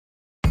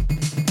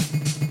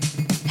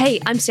Hey,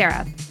 I'm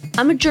Sarah.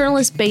 I'm a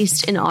journalist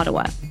based in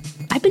Ottawa.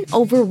 I've been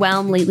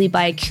overwhelmed lately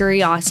by a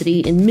curiosity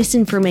in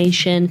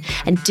misinformation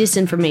and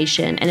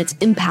disinformation and its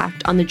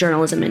impact on the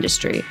journalism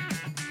industry.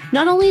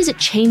 Not only is it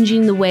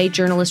changing the way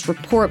journalists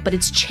report, but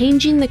it's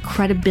changing the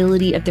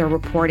credibility of their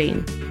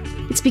reporting.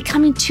 It's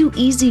becoming too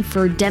easy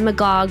for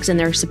demagogues and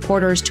their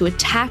supporters to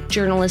attack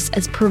journalists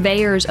as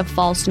purveyors of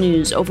false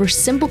news over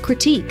simple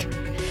critique,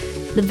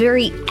 the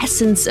very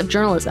essence of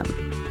journalism.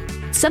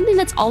 Something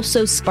that's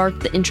also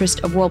sparked the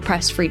interest of World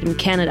Press Freedom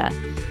Canada,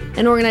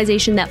 an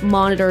organization that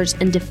monitors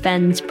and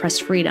defends press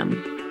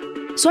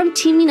freedom. So I'm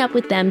teaming up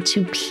with them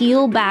to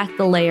peel back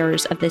the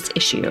layers of this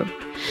issue,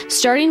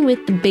 starting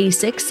with the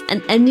basics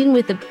and ending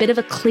with a bit of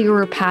a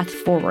clearer path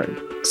forward,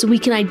 so we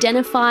can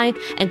identify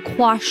and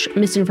quash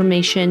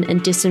misinformation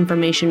and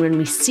disinformation when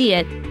we see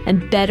it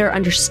and better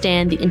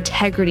understand the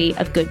integrity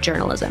of good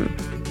journalism.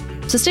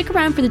 So stick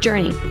around for the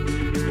journey.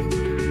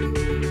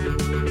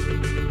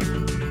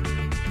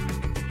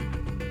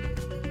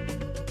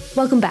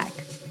 Welcome back.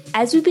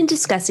 As we've been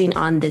discussing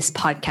on this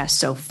podcast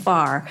so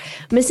far,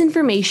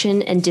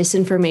 misinformation and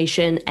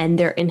disinformation and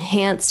their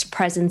enhanced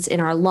presence in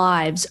our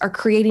lives are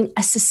creating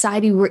a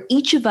society where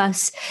each of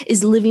us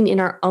is living in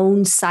our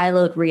own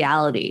siloed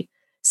reality,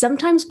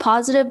 sometimes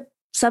positive,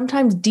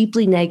 sometimes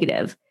deeply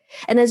negative.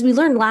 And as we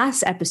learned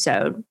last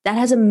episode, that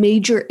has a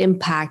major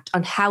impact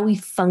on how we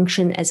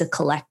function as a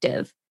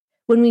collective.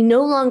 When we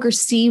no longer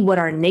see what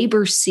our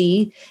neighbors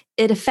see,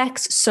 it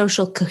affects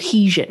social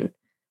cohesion.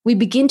 We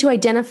begin to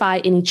identify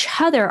in each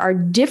other our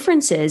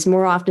differences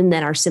more often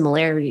than our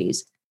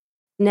similarities.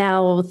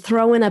 Now,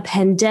 throw in a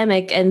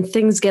pandemic and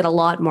things get a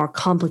lot more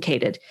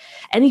complicated.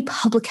 Any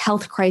public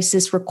health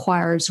crisis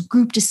requires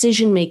group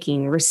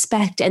decision-making,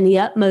 respect, and the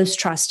utmost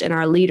trust in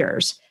our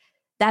leaders.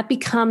 That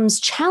becomes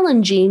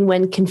challenging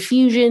when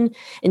confusion,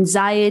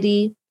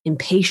 anxiety,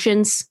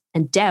 impatience,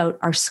 and doubt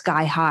are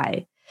sky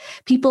high.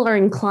 People are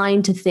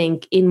inclined to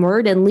think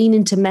inward and lean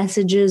into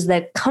messages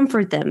that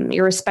comfort them,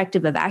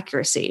 irrespective of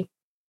accuracy.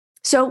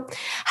 So,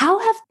 how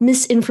have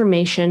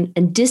misinformation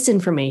and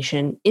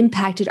disinformation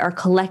impacted our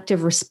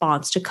collective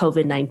response to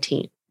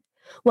COVID-19?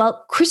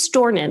 Well, Chris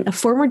Dornan, a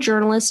former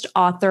journalist,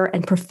 author,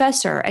 and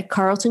professor at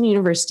Carleton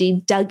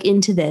University, dug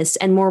into this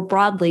and more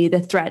broadly, the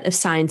threat of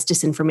science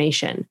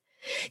disinformation.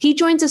 He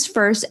joins us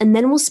first, and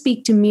then we'll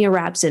speak to Mia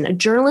Rabson, a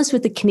journalist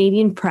with the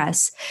Canadian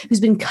Press who's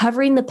been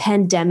covering the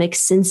pandemic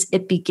since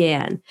it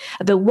began,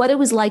 about what it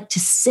was like to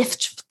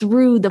sift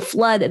through the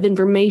flood of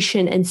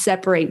information and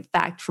separate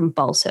fact from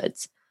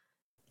falsehoods.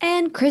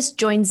 And Chris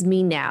joins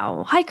me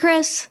now. Hi,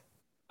 Chris.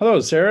 Hello,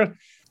 Sarah.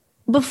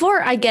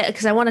 Before I get,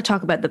 because I want to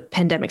talk about the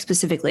pandemic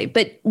specifically,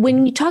 but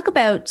when you talk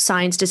about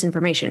science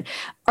disinformation,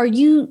 are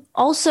you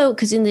also,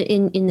 because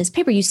in this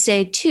paper you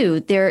say too,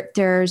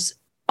 there's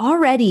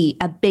already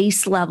a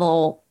base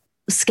level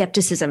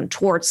skepticism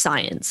towards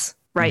science,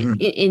 right,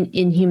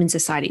 in human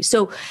society.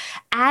 So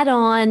add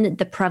on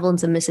the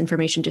prevalence of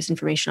misinformation,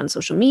 disinformation on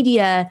social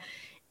media,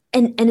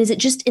 and is it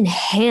just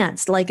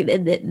enhanced, like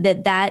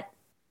that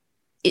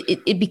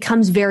it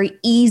becomes very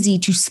easy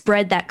to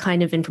spread that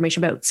kind of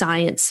information about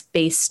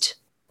science-based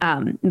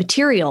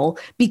material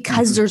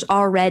because there's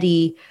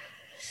already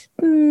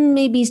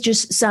maybe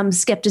just some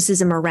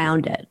skepticism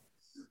around it.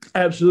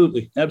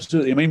 Absolutely. I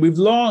mean, we've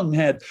long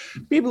had,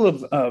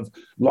 people have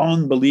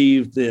long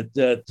believed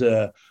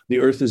that the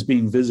Earth is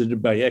being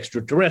visited by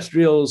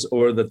extraterrestrials,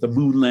 or that the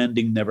moon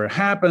landing never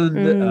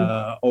happened,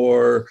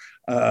 or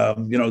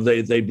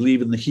they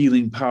believe in the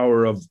healing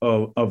power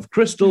of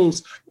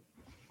crystals.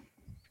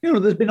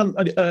 There's been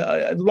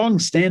a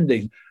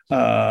long-standing,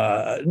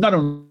 not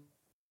only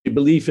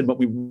belief in what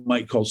we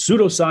might call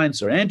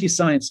pseudoscience or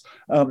anti-science,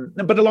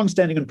 but a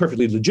long-standing and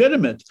perfectly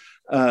legitimate,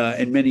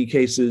 in many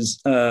cases,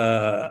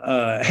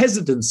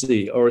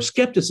 hesitancy or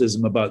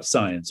skepticism about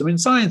science. I mean,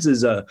 science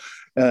is a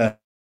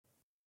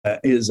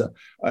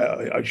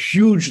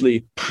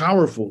hugely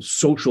powerful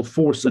social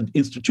force and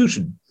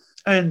institution.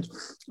 And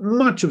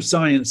much of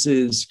science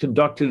is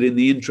conducted in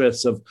the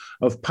interests of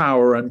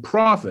power and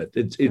profit.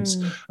 It's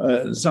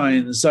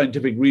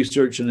scientific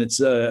research and its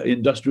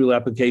industrial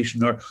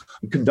application are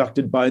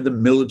conducted by the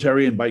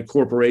military and by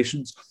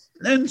corporations.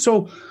 And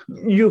so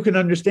you can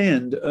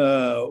understand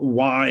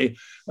why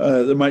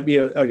there might be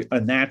a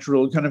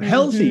natural kind of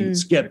healthy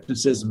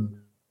skepticism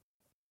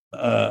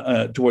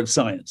towards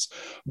science.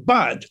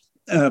 But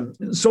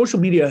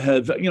social media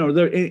have,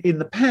 in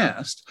the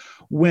past,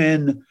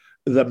 when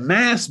the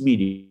mass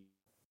media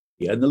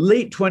in the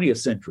late 20th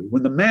century,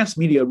 when the mass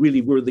media really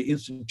were the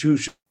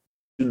institutions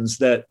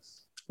that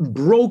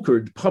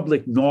brokered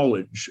public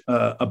knowledge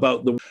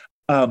about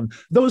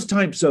those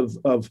types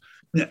of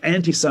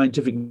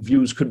anti-scientific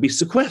views could be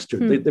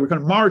sequestered. They were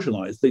kind of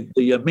marginalized.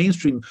 The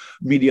mainstream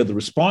media, the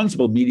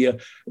responsible media,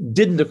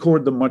 didn't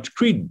accord them much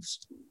credence.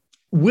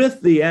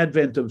 With the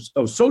advent of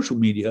social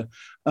media,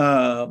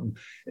 the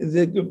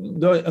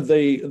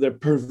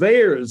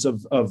purveyors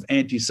of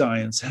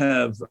anti-science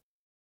have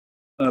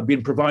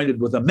been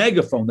provided with a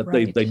megaphone that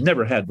they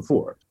never had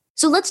before.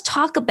 So let's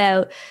talk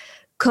about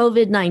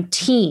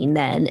COVID-19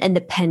 then and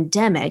the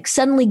pandemic,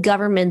 suddenly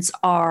governments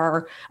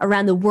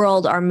around the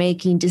world are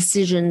making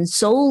decisions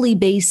solely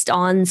based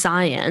on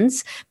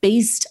science,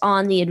 based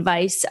on the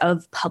advice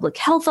of public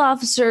health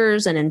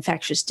officers and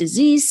infectious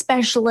disease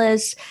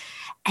specialists.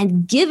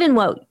 And given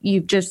what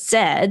you've just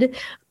said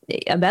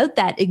about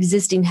that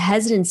existing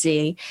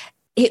hesitancy,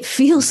 it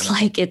feels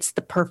like it's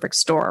the perfect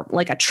storm,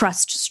 like a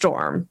trust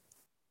storm.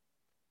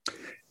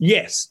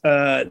 Yes,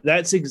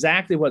 that's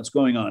exactly what's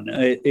going on.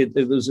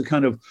 There's a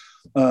kind of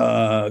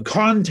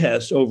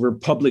contest over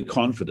public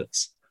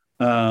confidence,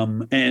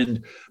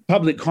 and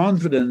public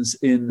confidence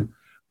in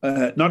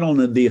not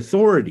only the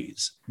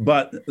authorities,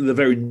 but the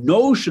very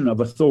notion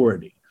of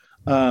authority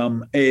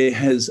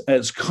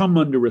has come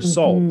under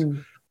assault.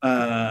 Mm-hmm.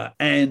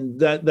 And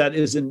that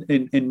is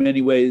in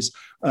many ways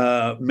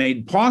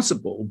made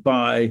possible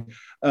by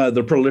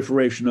the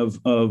proliferation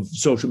of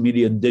social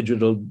media and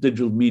digital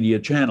media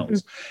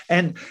channels. Mm-hmm.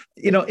 And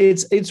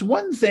it's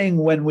one thing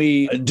when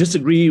we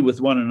disagree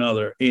with one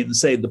another in,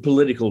 say, the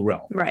political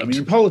realm. Right. I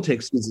mean,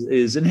 politics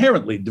is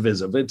inherently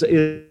divisive. It's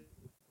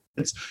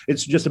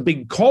just a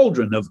big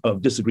cauldron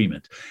of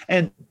disagreement.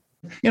 And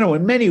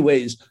in many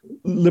ways,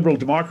 liberal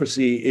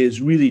democracy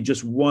is really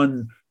just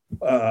one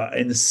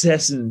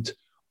incessant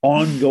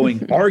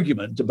ongoing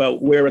argument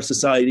about where a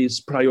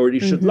society's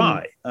priorities should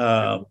lie.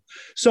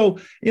 So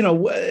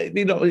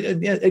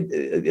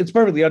it's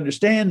perfectly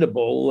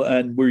understandable,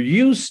 and we're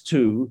used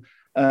to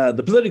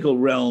the political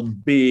realm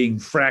being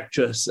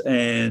fractious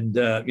and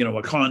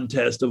a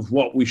contest of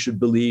what we should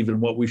believe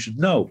and what we should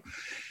know.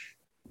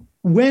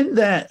 When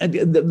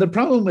the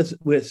problem with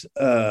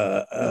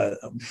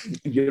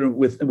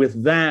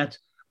that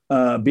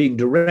being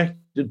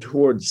directed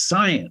towards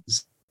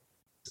science.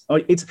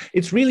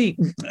 It's really,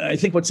 I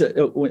think,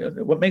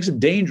 what makes it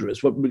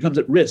dangerous, what becomes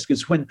at risk,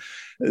 is when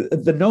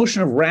the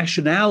notion of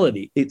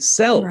rationality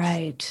itself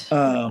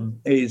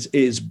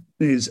is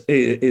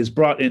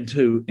brought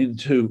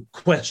into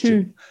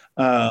question,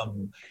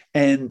 and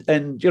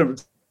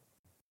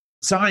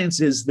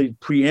science is the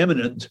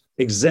preeminent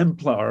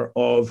exemplar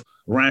of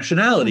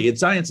rationality. And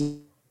science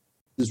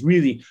is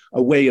really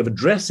a way of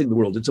addressing the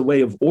world. It's a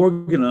way of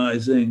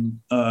organizing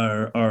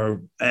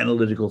our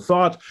analytical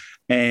thought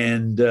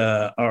and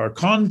our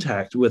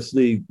contact with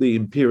the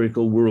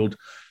empirical world,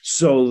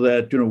 so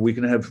that we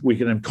can have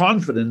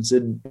confidence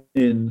in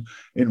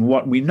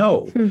what we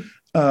know.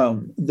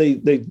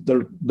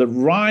 The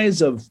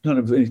rise of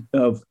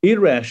of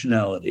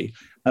irrationality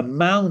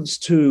amounts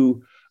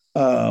to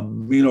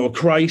a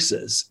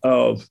crisis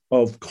of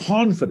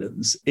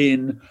confidence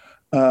in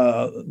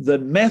the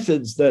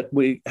methods that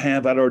we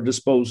have at our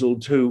disposal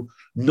to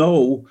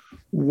know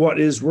what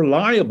is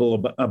reliable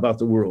about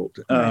the world.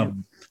 Right.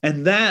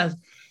 And that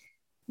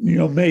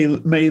may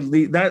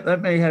lead,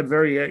 that may have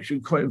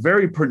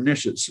very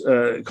pernicious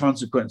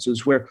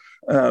consequences, where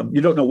you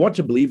don't know what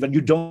to believe, and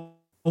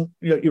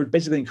you're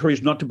basically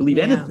encouraged not to believe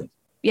anything.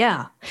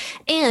 Yeah,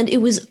 and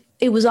it was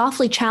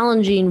awfully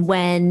challenging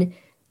when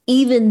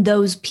even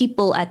those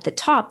people at the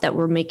top that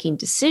were making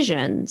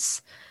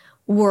decisions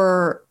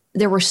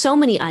there were so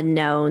many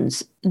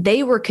unknowns.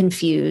 They were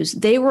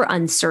confused. They were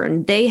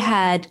uncertain. They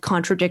had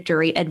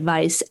contradictory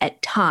advice at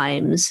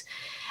times.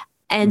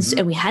 And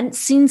we hadn't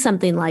seen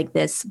something like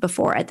this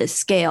before at this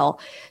scale.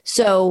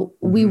 So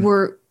we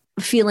were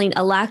feeling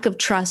a lack of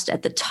trust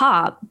at the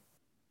top.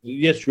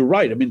 Yes, you're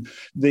right. I mean,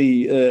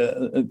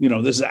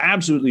 this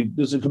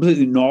is a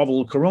completely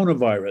novel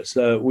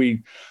coronavirus.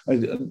 We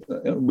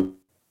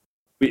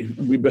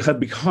have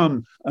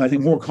become, I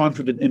think, more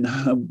confident in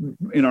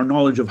our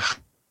knowledge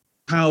of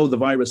how the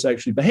virus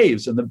actually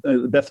behaves and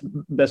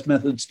the best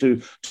methods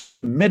to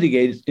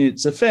mitigate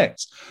its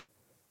effects.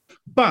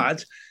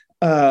 But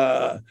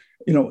even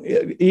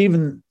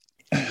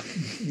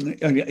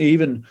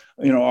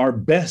our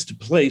best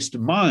placed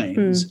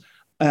minds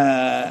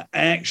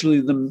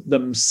actually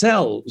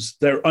themselves,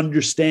 their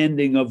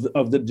understanding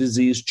of the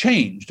disease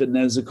changed, and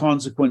as a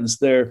consequence,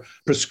 their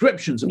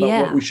prescriptions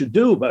about what we should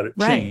do about it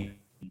changed.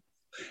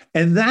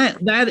 And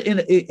that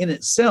in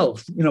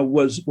itself,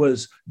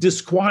 was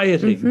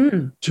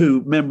disquieting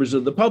to members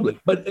of the public.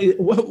 But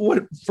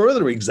what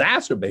further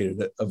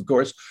exacerbated it, of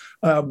course,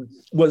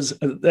 was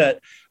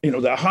that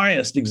the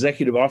highest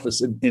executive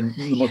office in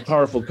the most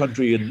powerful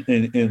country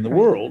in the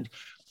world,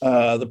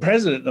 the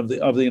president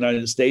of the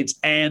United States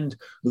and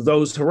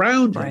those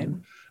around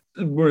him,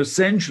 were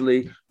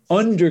essentially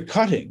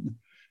undercutting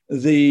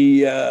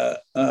the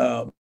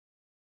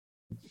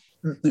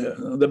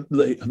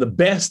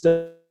best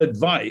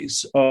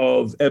advice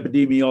of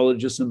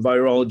epidemiologists and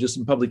virologists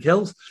and public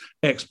health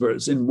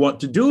experts in what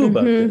to do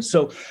about this.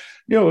 So,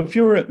 if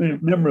you're a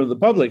member of the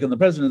public and the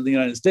president of the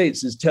United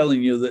States is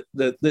telling you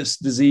that this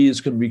disease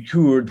can be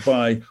cured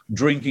by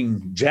drinking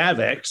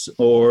Javex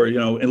or,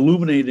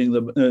 illuminating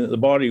the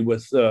body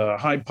with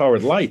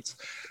high-powered lights,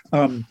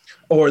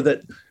 or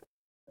that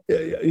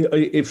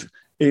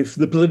if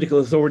the political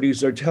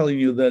authorities are telling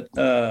you that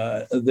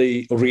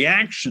the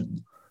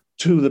reaction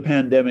to the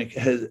pandemic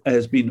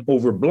has been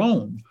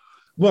overblown,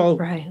 well,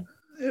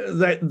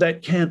 that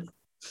can't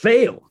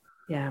fail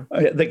Yeah.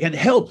 They can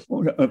help,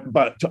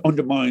 but to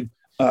undermine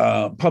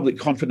public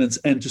confidence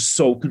and to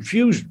sow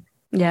confusion.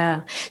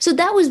 Yeah. So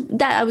that was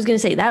that. I was going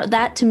to say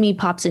that to me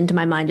pops into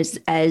my mind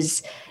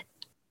as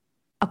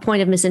a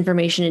point of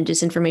misinformation and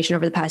disinformation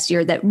over the past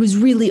year that was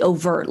really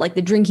overt, like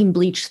the drinking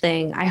bleach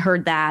thing. I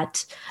heard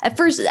that at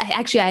first.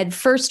 Actually, I had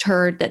first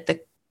heard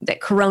that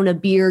Corona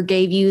beer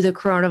gave you the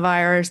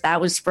coronavirus. That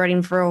was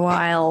spreading for a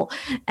while,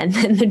 and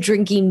then the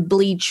drinking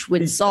bleach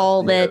would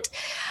solve it.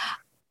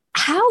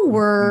 How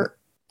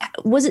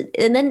was it?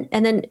 And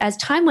then as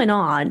time went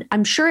on,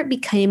 I'm sure it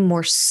became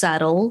more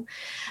subtle.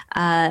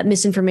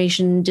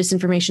 Misinformation,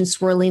 disinformation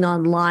swirling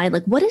online.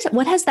 Like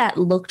what has that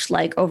looked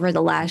like over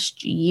the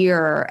last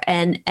year,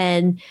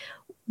 and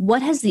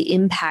what has the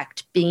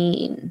impact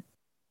been?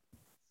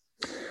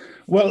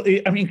 Well,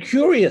 I mean,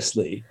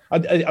 curiously,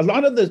 a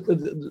lot of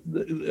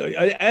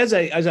as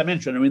I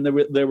mentioned, I mean,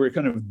 there were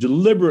kind of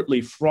deliberately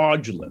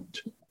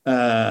fraudulent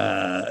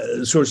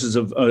sources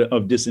of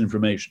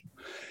disinformation.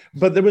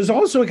 But there was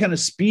also a kind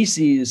of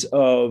species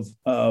of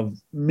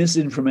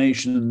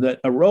misinformation that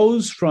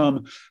arose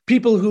from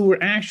people who were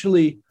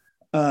actually,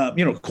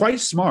 quite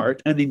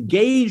smart and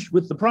engaged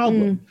with the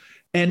problem,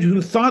 and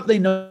who thought they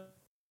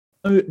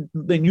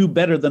knew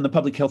better than the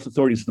public health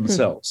authorities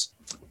themselves.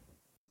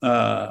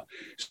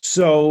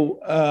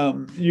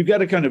 So you got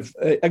to kind of,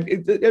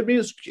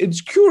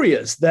 it's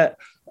curious that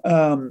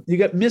you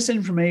got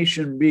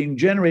misinformation being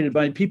generated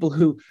by people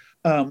who,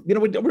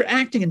 we're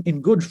acting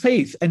in good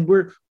faith, and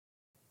we're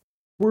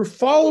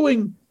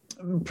following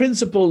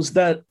principles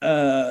that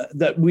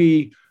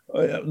we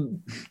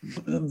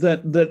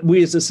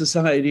as a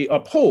society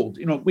uphold.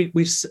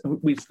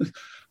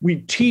 We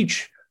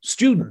teach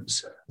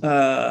students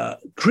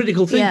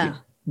critical thinking. Yeah.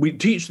 We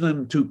teach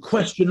them to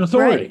question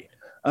authority.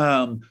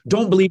 Right.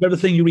 Don't believe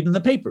everything you read in the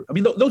paper. I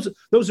mean,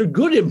 those are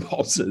good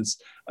impulses,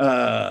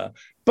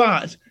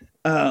 but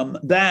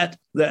that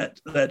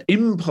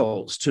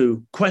impulse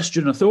to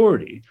question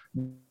authority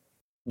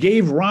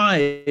gave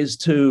rise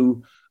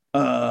to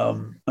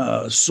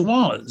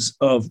swaths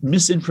of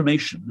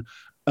misinformation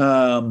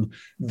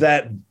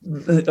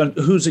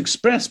whose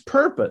express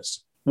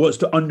purpose was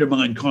to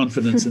undermine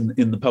confidence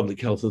in the public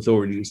health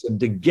authorities and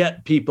to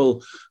get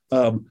people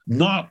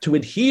not to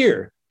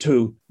adhere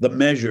to the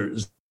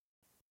measures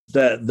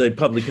that the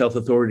public health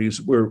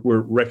authorities were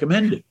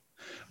recommending.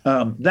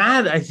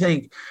 That, I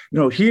think,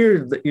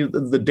 here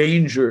the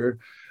danger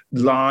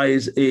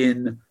lies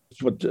in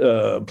what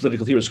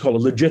political theorists call a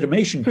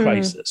legitimation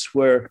crisis,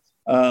 where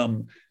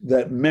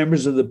that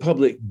members of the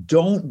public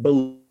don't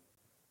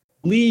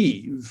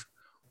believe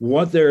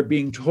what they're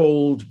being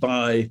told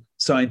by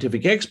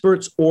scientific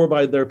experts or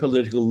by their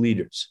political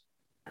leaders.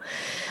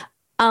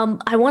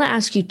 I want to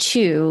ask you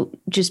too,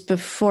 just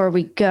before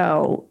we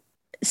go,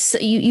 so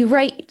you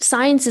write,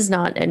 science is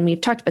not, and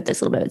we've talked about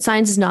this a little bit,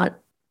 science is not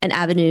an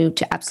avenue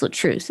to absolute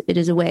truth. It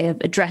is a way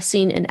of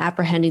addressing and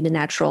apprehending the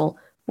natural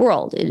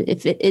world.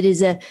 It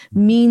is a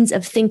means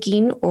of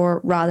thinking,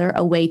 or rather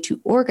a way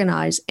to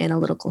organize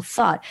analytical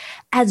thought.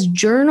 As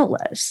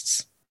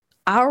journalists,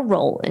 our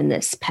role in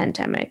this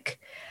pandemic,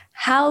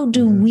 how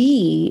do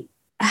we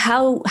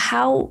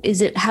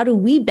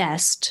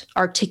best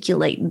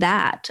articulate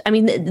that? I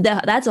mean,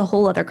 that's a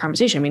whole other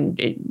conversation. I mean,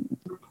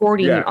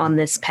 reporting on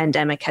this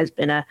pandemic has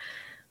been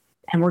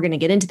and we're going to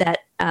get into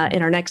that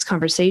in our next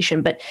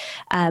conversation, but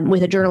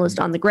with a journalist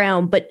on the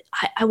ground. But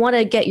I want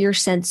to get your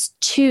sense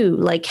too,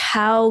 like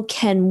how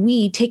can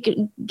we take it,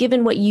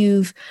 given what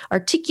you've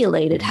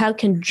articulated, how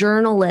can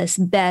journalists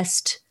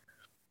best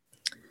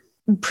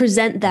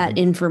present that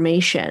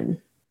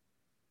information?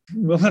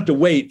 We'll have to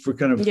wait for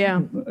kind of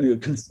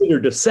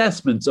considered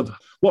assessments of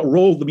what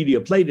role the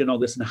media played in all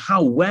this and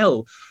how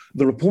well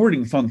the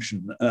reporting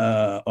function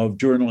of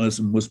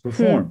journalism was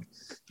performed.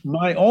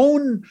 My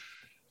own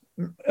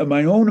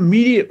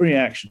immediate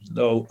reaction,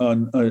 though,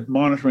 on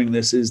monitoring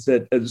this is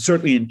that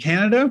certainly in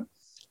Canada,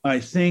 I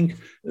think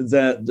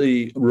that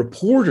the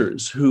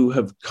reporters who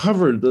have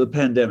covered the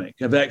pandemic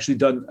have actually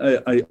done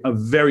a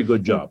very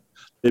good job.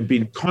 They've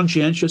been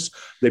conscientious.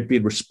 They've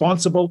been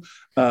responsible.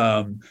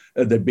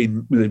 They've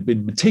been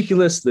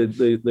meticulous.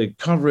 The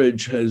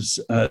coverage has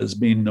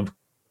been, of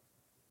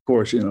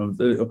course,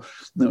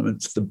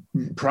 it's the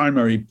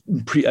primary.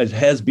 It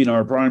has been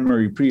our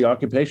primary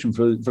preoccupation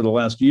for the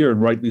last year, and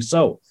rightly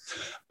so.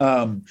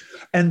 And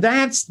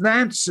that's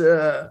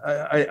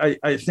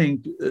I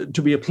think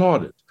to be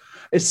applauded,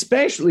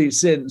 especially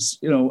since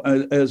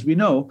as we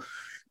know,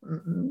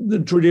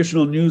 the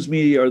traditional news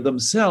media are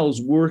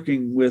themselves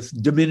working with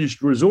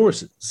diminished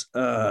resources.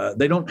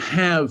 They don't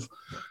have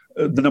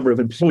the number of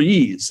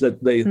employees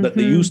that they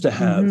used to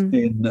have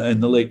in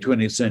the late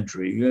 20th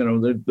century.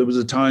 There was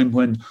a time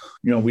when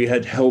we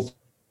had health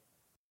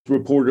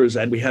reporters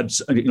and we had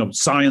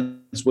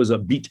science was a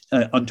beat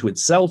unto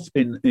itself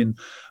in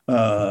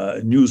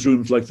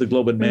newsrooms like the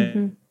Globe and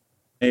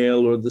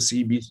Mail or the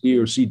CBC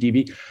or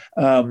CTV.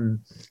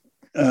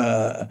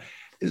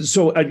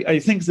 So I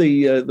think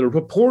the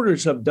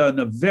reporters have done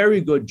a very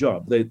good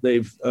job.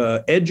 They've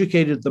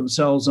educated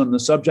themselves on the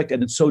subject,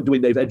 and in so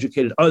doing, they've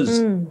educated us,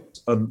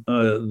 on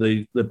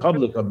the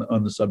public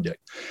on the subject.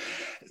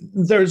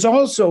 There's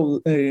also,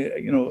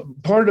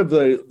 part of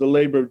the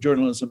labor of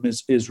journalism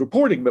is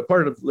reporting, but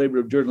part of the labor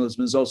of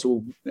journalism is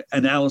also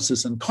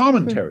analysis and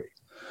commentary.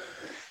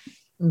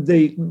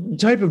 The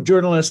type of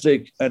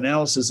journalistic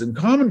analysis and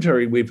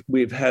commentary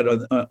we've had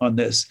on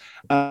this,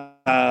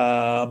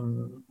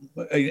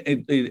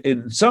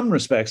 in some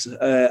respects,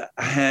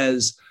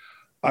 has,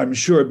 I'm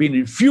sure, been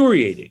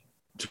infuriating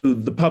to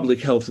the public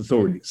health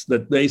authorities,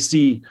 that they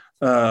see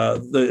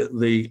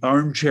the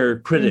armchair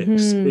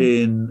critics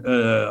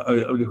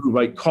who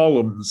write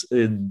columns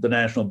in the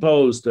National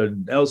Post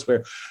and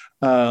elsewhere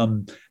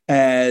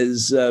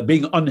as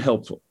being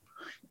unhelpful.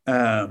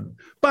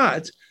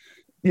 But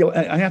we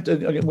have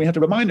to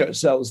remind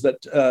ourselves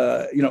that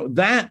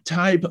that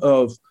type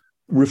of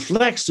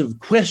reflexive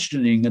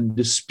questioning and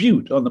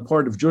dispute on the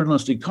part of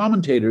journalistic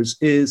commentators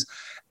is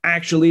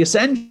actually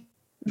essential.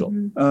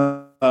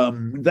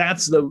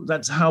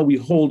 That's how we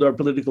hold our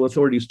political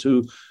authorities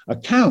to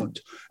account,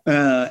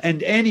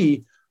 and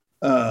any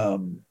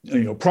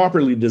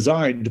properly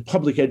designed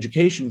public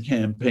education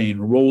campaign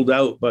rolled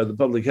out by the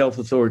public health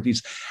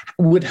authorities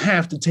would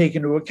have to take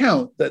into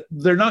account that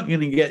they're not going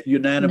to get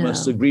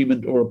unanimous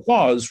agreement or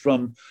applause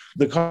from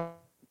the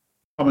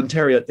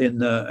commentariat in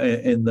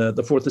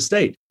the Fourth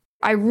Estate.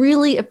 I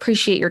really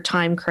appreciate your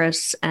time,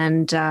 Chris,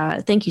 and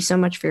thank you so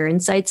much for your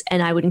insights.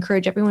 And I would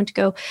encourage everyone to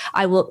go.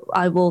 I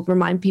will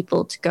remind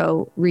people to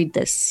go read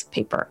this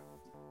paper.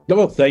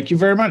 Oh, thank you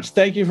very much.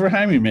 Thank you for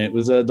having me. It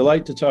was a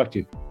delight to talk to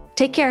you.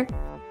 Take care.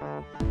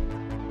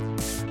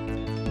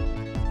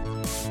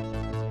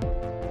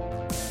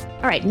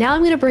 All right, now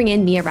I'm going to bring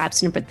in Mia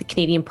Rabson with the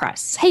Canadian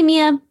Press. Hey,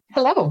 Mia.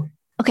 Hello.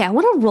 Okay, I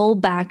want to roll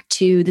back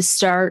to the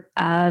start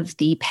of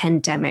the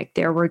pandemic.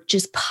 There were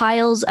just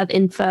piles of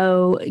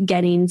info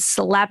getting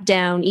slapped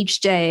down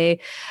each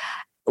day.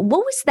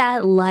 What was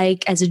that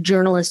like as a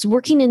journalist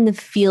working in the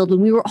field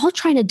when we were all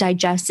trying to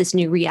digest this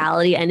new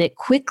reality, and it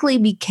quickly,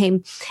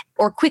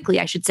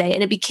 I should say,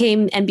 and it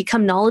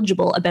become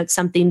knowledgeable about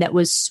something that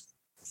was,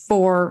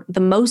 for the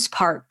most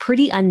part,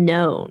 pretty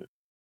unknown?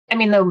 I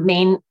mean, the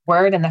main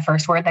word and the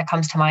first word that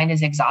comes to mind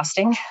is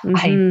exhausting.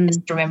 I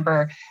just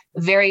remember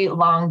very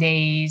long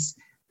days,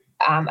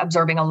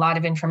 absorbing a lot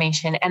of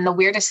information. And the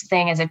weirdest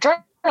thing as a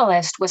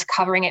journalist was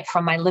covering it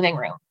from my living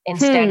room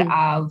instead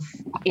of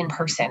in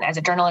person. As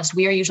a journalist,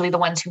 we are usually the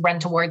ones who run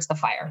towards the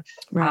fire.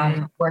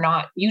 Right. We're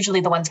not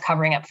usually the ones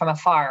covering it from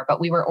afar, but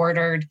we were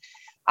ordered,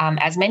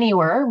 as many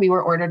were,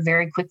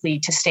 very quickly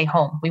to stay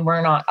home. We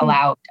were not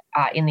allowed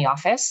in the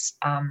office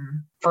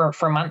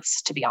for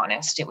months, to be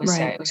honest. It was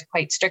it was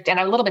quite strict and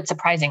a little bit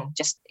surprising,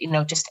 just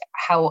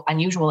how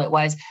unusual it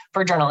was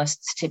for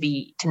journalists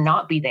to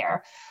not be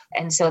there.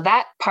 And so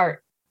that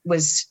part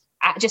was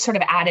just sort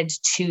of added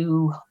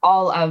to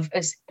all of,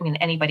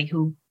 anybody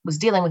who was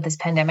dealing with this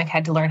pandemic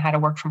had to learn how to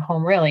work from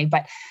home, really,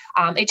 but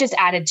it just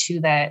added to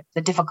the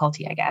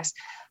difficulty, I guess.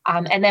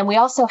 And then we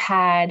also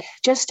had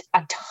just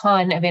a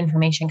ton of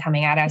information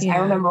coming at us. Yeah. I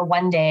remember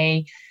one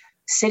day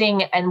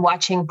sitting and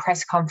watching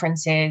press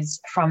conferences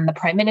from the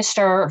Prime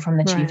Minister, from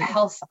the Chief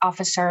Health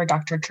Officer,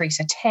 Dr.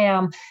 Theresa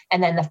Tam,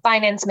 and then the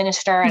Finance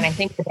Minister, and I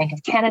think the Bank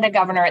of Canada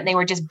Governor, and they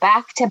were just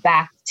back to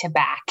back to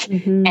back.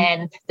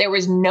 And there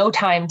was no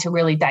time to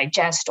really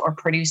digest or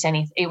produce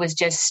anything. It was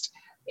just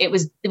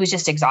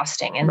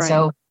exhausting. And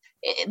so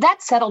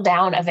that settled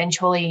down.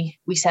 Eventually,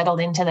 we settled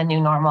into the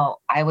new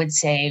normal, I would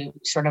say,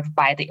 sort of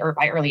by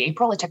early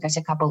April. It took us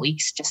a couple of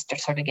weeks just to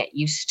sort of get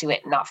used to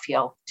it and not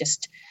feel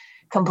just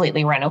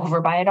completely run over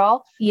by it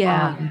all.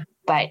 Yeah.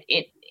 But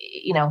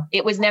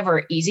it was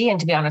never easy. And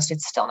to be honest,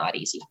 it's still not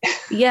easy.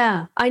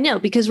 Yeah, I know,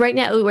 because right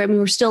now,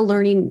 we're still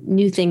learning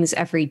new things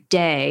every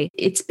day.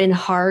 It's been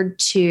hard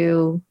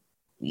to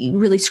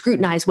really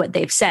scrutinize what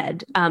they've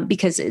said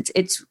because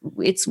it's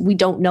we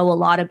don't know a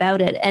lot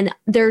about it. And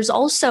there's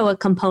also a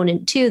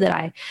component too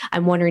that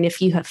I'm wondering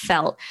if you have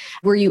felt.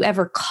 Were you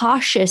ever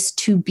cautious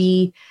to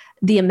be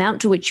the amount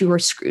to which you were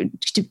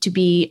to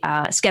be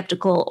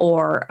skeptical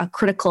or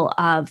critical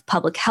of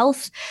public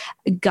health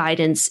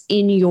guidance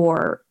in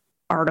your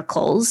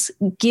articles,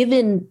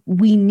 given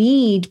we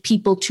need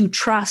people to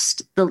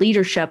trust the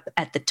leadership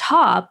at the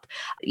top,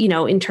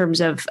 in terms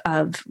of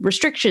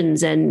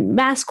restrictions and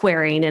mask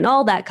wearing and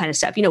all that kind of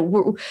stuff?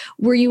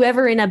 Were you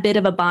ever in a bit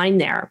of a bind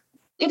there?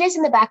 It is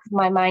in the back of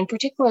my mind,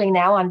 particularly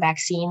now on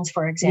vaccines,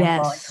 for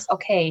example. Yes. It's,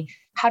 okay,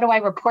 how do I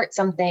report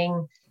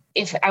something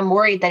if I'm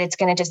worried that it's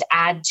going to just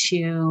add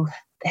to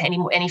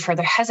any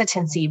further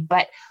hesitancy?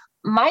 But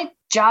my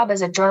job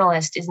as a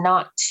journalist is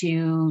not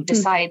to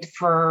decide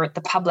for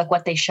the public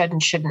what they should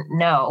and shouldn't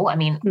know. I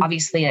mean,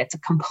 obviously it's a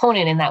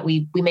component in that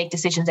we make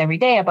decisions every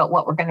day about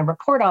what we're going to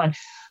report on.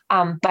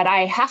 But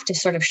I have to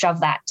sort of shove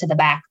that to the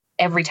back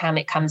every time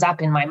it comes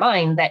up in my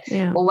mind that,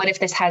 well, what if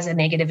this has a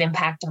negative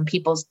impact on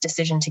people's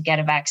decision to get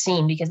a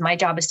vaccine? Because my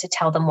job is to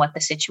tell them what the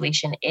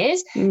situation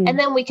is. And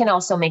then we can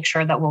also make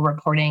sure that we're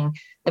reporting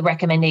the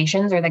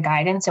recommendations or the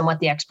guidance and what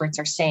the experts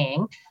are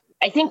saying.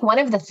 I think one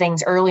of the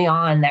things early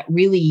on that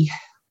really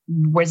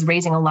was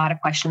raising a lot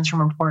of questions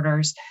from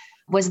reporters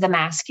was the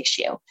mask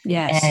issue.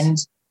 Yes. And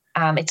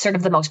it's sort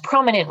of the most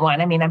prominent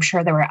one. I mean, I'm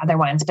sure there were other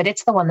ones, but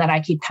it's the one that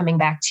I keep coming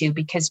back to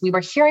because we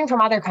were hearing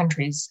from other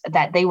countries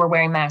that they were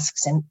wearing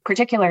masks, and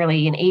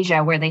particularly in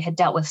Asia, where they had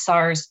dealt with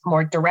SARS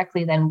more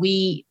directly than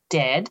we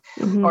did,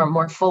 or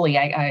more fully,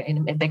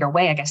 in a bigger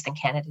way, I guess, than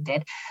Canada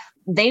did.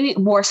 They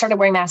started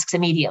wearing masks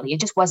immediately. It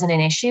just wasn't an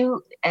issue.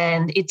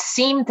 And it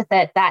seemed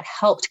that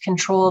helped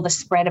control the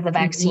spread of the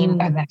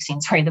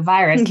the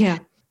virus. Yeah.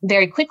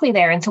 Very quickly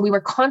there. And so we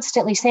were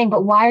constantly saying,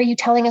 but why are you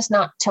telling us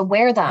not to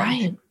wear them?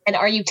 Right. And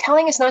are you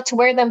telling us not to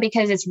wear them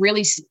because it's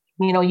really,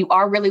 you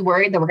are really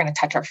worried that we're going to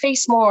touch our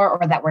face more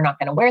or that we're not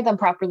going to wear them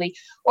properly?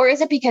 Or is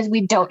it because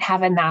we don't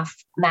have enough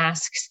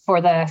masks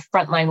for the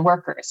frontline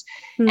workers?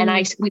 And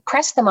we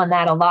pressed them on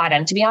that a lot.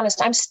 And to be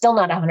honest, I'm still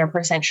not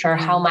 100% sure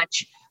how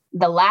much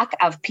the lack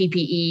of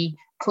PPE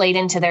played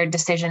into their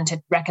decision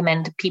to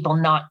recommend people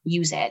not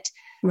use it.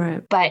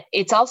 Right. But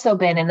it's also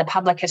been, and the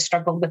public has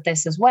struggled with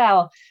this as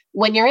well,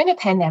 when you're in a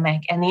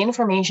pandemic and the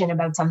information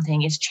about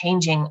something is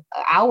changing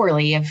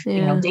hourly,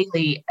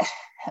 daily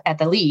at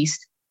the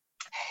least,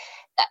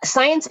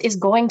 science is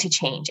going to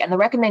change. And the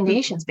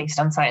recommendations based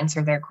on science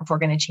are therefore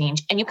going to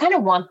change. And you kind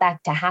of want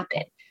that to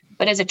happen.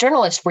 But as a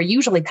journalist, we're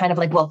usually kind of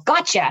like, well,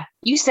 gotcha.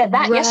 You said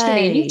that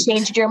yesterday and you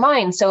changed your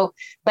mind. So,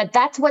 but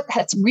that's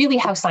really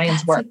how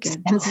science works.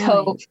 And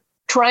so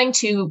trying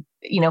to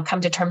come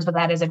to terms with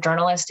that as a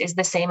journalist is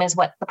the same as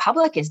what the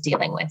public is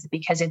dealing with,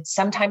 because it's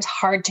sometimes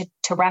hard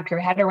to wrap your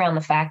head around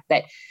the fact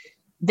that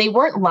they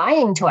weren't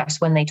lying to us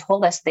when they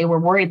told us they were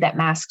worried that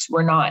masks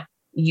were not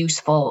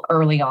useful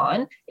early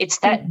on. It's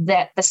that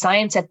the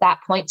science at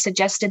that point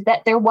suggested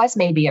that there was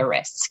maybe a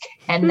risk.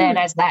 And then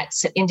as that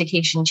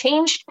indication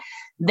changed,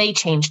 they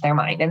changed their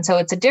mind. And so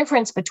it's a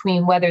difference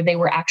between whether they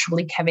were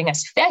actually giving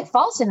us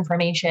false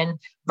information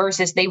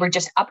versus they were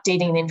just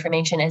updating the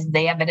information as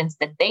the evidence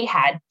that they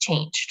had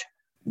changed.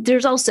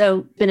 There's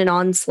also been an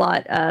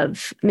onslaught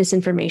of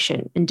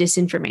misinformation and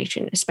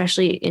disinformation,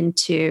 especially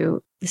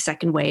into the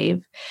second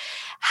wave.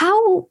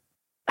 How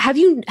have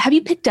you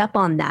picked up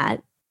on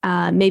that?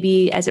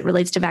 Maybe as it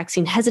relates to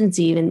vaccine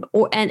hesitancy even,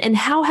 and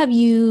how have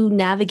you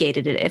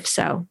navigated it, if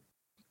so?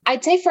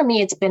 I'd say for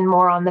me, it's been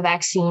more on the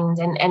vaccines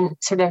and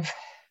sort of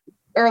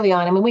early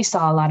on. I mean, we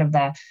saw a lot of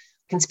the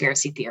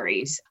conspiracy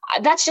theories.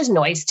 That's just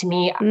noise to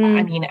me.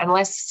 I mean,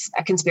 unless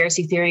a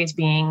conspiracy theory is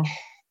being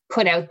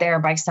put out there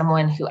by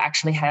someone who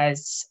actually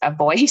has a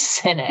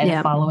voice and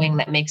a following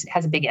that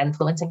has a big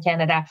influence in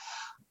Canada,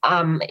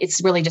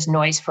 it's really just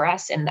noise for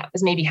us. And that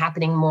was maybe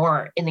happening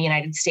more in the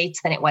United States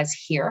than it was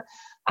here.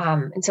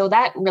 And so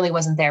that really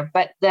wasn't there.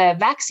 But the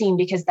vaccine,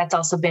 because that's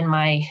also been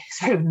my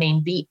sort of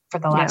main beat for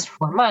the last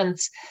 4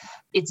 months,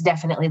 it's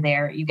definitely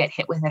there. You get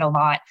hit with it a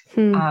lot.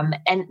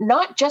 And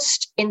not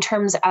just in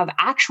terms of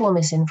actual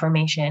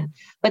misinformation,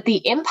 but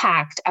the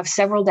impact of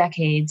several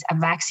decades of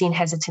vaccine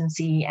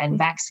hesitancy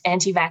and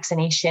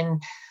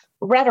anti-vaccination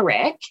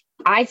rhetoric,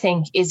 I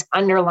think, is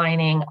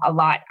underlining a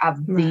lot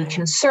of the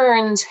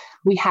concerns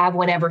we have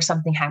whenever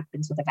something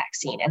happens with a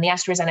vaccine. And the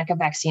AstraZeneca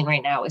vaccine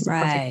right now is a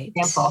perfect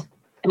example.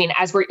 I mean,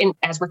 as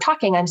we're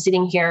talking, I'm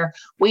sitting here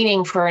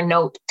waiting for a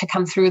note to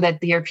come through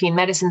that the European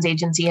Medicines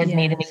Agency has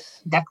made a new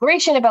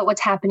declaration about what's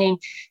happening.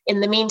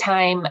 In the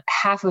meantime,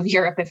 half of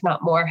Europe, if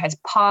not more, has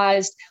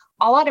paused.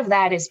 A lot of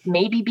that is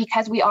maybe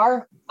because we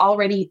are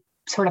already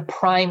sort of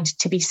primed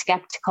to be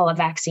skeptical of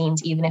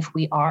vaccines, even if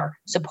we are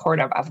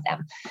supportive of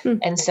them.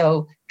 And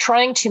so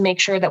trying to make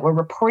sure that we're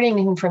reporting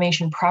the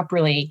information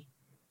properly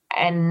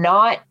and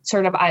not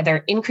sort of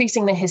either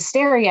increasing the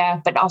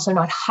hysteria, but also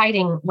not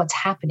hiding what's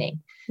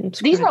happening.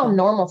 These are all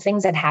normal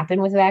things that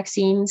happen with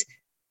vaccines.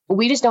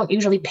 We just don't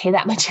usually pay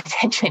that much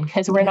attention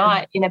because we're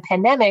not in a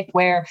pandemic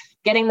where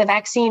getting the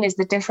vaccine is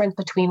the difference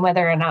between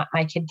whether or not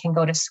my kid can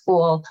go to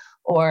school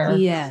or,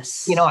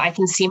 I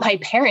can see my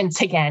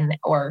parents again,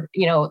 or,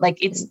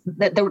 it's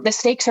the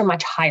stakes are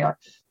much higher.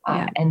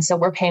 And so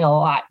we're paying a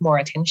lot more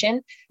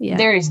attention.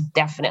 There is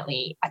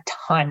definitely a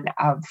ton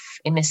of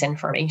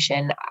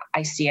misinformation.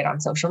 I see it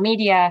on social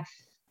media.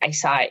 I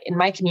saw it in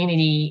my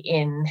community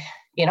in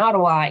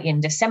Ottawa in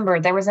December.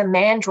 There was a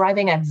man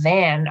driving a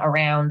van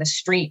around the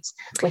streets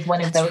with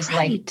one of those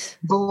like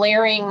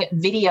blaring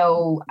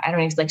video,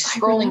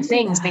 scrolling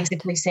things,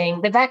 basically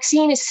saying the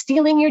vaccine is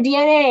stealing your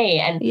DNA.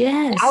 And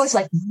I was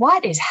like,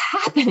 what is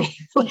happening?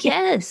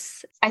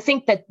 I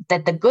think that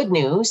the good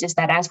news is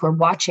that as we're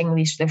watching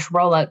this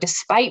rollout,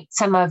 despite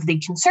some of the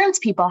concerns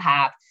people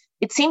have,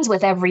 it seems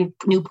with every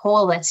new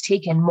poll that's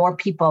taken, more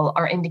people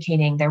are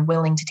indicating they're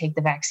willing to take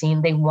the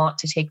vaccine. They want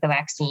to take the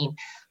vaccine.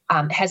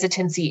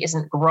 Hesitancy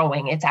isn't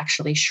growing, it's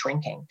actually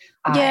shrinking.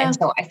 And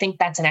so I think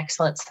that's an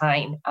excellent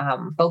sign,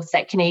 both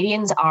that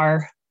Canadians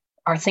are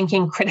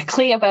thinking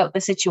critically about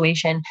the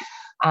situation,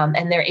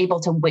 And they're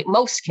able to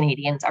most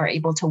Canadians are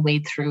able to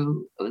wade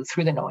through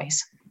the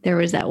noise. There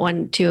was that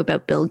one too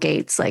about Bill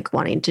Gates, like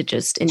wanting to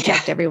just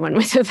inject everyone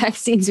with a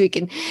vaccine so we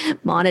can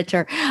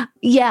monitor.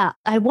 Yeah.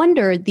 I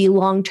wonder the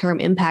long-term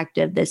impact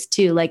of this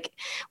too, like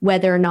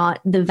whether or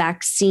not the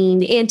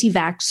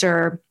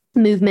anti-vaxxer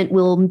movement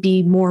will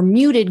be more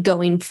muted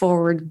going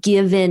forward,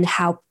 given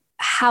how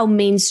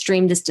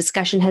mainstream this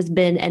discussion has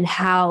been and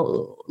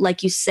how,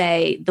 like you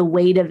say, the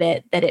weight of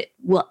it, that it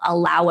will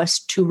allow us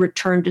to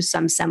return to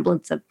some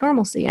semblance of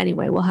normalcy.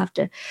 Anyway, we'll have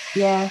to.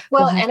 Yeah.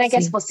 Well, and I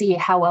guess we'll see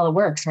how well it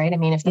works, right? I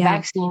mean, if the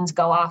vaccines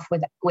go off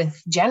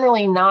with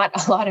generally not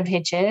a lot of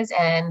hitches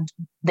and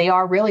they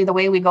are really the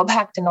way we go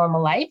back to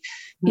normal life,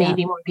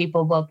 maybe more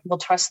people will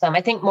trust them.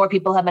 I think more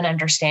people have an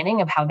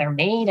understanding of how they're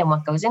made and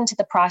what goes into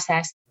the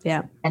process.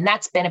 Yeah. And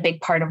that's been a big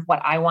part of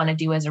what I want to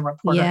do as a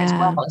reporter as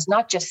well. It's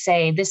not just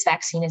say this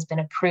vaccine has been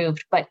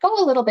approved, but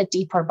go a little bit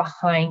deeper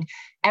behind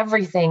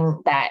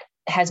everything that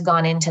has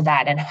gone into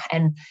that and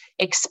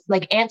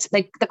answer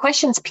the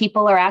questions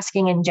people are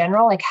asking in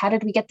general, like how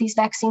did we get these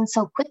vaccines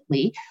so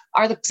quickly,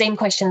 are the same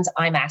questions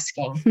I'm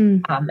asking.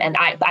 And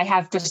I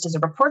have just as a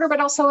reporter,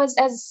 but also as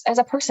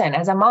a person,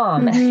 as a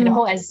mom, as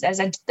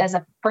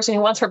a person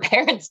who wants her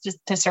parents just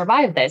to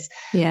survive this.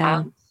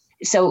 Yeah.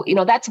 So,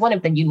 that's one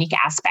of the unique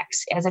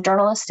aspects as a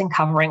journalist in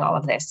covering all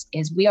of this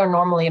is we are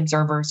normally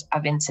observers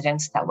of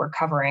incidents that we're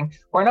covering.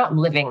 We're not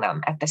living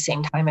them at the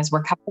same time as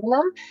we're covering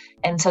them.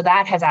 And so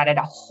that has added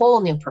a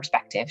whole new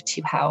perspective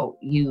to how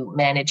you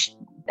manage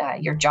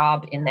your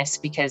job in this,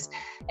 because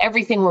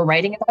everything we're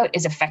writing about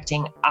is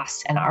affecting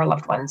us and our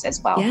loved ones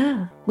as well.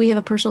 Yeah, we have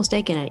a personal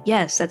stake in it.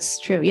 Yes, that's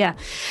true. Yeah.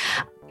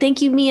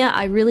 Thank you, Mia.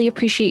 I really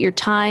appreciate your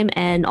time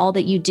and all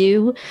that you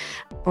do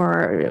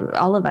for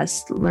all of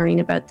us learning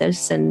about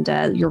this and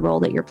your role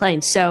that you're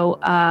playing. So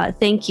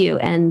thank you,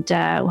 and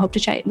hope to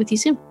chat with you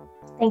soon.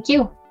 Thank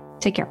you.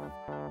 Take care.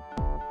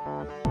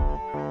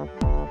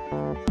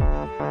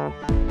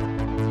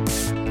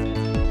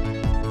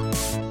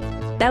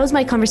 That was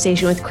my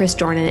conversation with Chris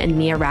Dornan and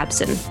Mia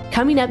Rabson.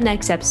 Coming up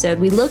next episode,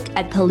 we look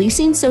at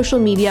policing social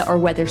media, or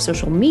whether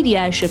social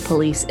media should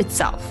police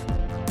itself.